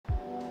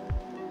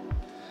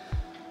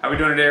How we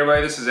doing today,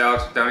 everybody? This is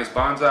Alex with Downey's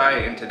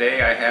Bonsai, and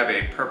today I have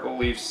a purple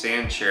leaf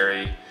sand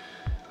cherry.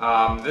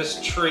 This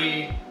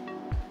tree,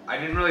 I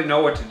didn't really know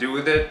what to do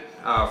with it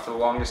for the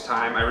longest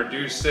time. I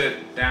reduced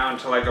it down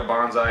to like a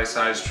bonsai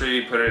sized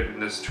tree, put it in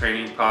this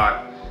training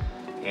pot,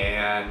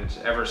 and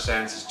ever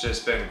since it's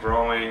just been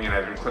growing, and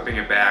I've been clipping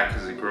it back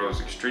because it grows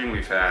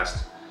extremely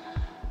fast.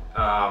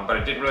 But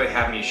it didn't really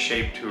have any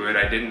shape to it.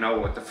 I didn't know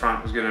what the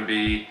front was going to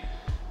be.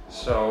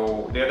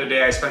 So the other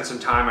day I spent some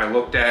time, I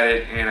looked at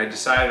it, and I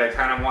decided I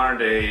kind of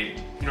wanted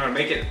to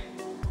make it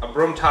a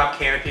broom top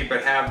canopy,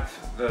 but have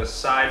the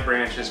side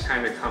branches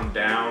kind of come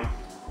down,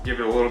 give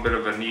it a little bit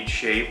of a neat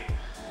shape,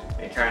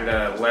 and kind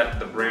of let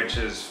the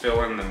branches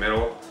fill in the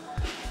middle.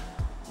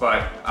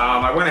 But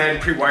I went ahead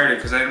and pre-wired it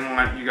because I didn't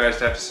want you guys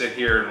to have to sit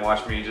here and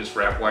watch me just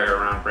wrap wire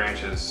around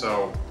branches.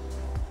 So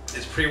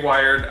it's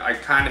pre-wired. I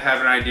kind of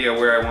have an idea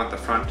where I want the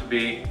front to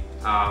be.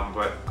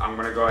 But I'm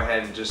going to go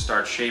ahead and just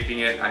start shaping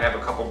it. I have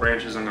a couple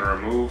branches I'm going to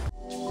remove.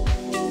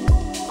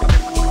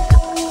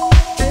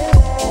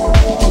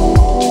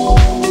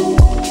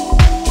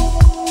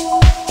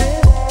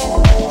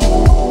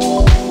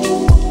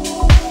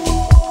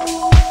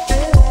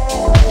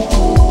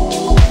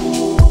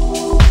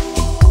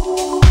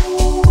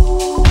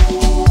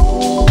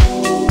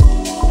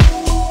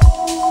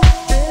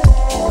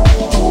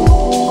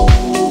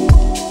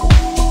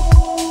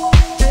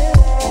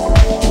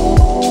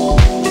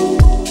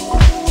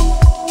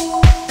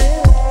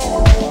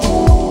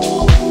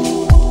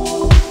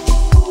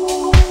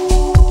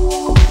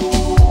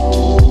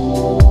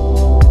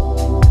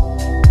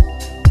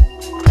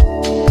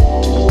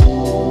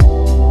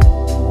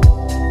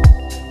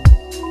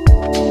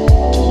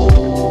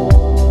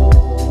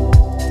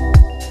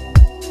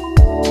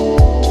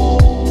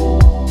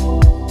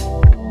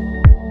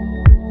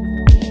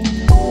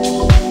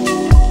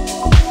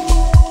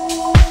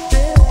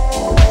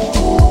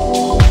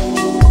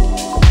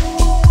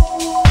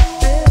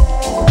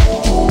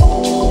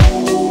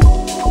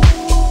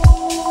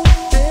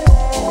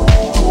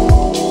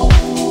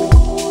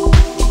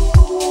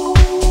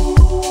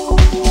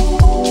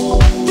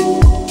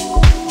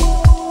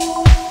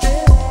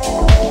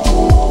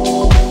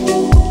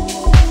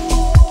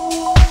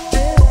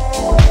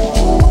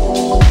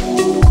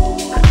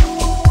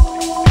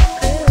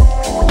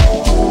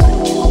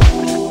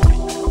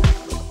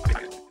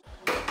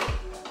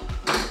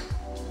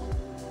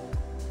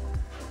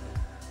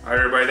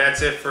 Alright, everybody,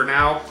 that's it for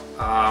now.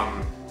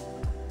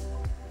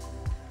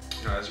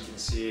 As you can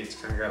see, it's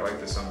kind of got like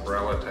this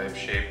umbrella type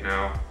shape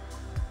now.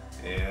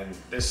 And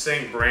this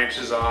thing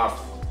branches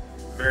off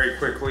very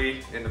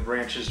quickly, and the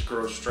branches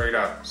grow straight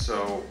up.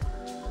 So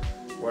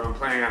what I'm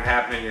planning on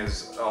happening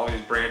is all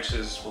these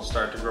branches will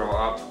start to grow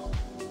up,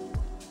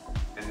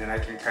 and then I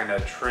can kind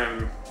of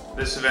trim.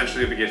 This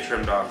eventually will get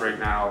trimmed off. Right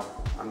now,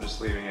 I'm just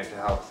leaving it to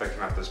help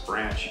thicken up this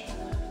branch.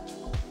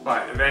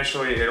 But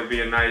eventually it'll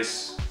be a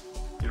nice,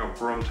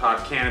 broom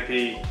top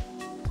canopy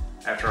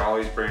after all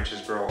these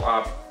branches grow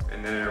up,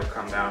 and then it'll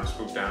come down,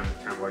 swoop down,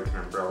 kind of like an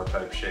umbrella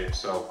type shape.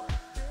 So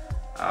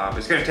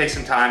it's going to take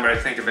some time, but I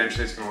think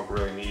eventually it's going to look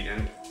really neat.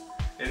 And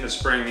in the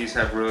spring, these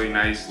have really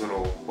nice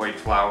little white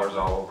flowers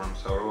all over them,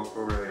 so it'll look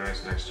really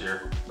nice next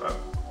year. But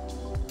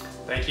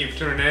thank you for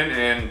tuning in,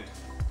 and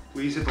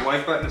please hit the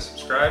like button and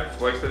subscribe if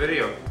you liked the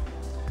video.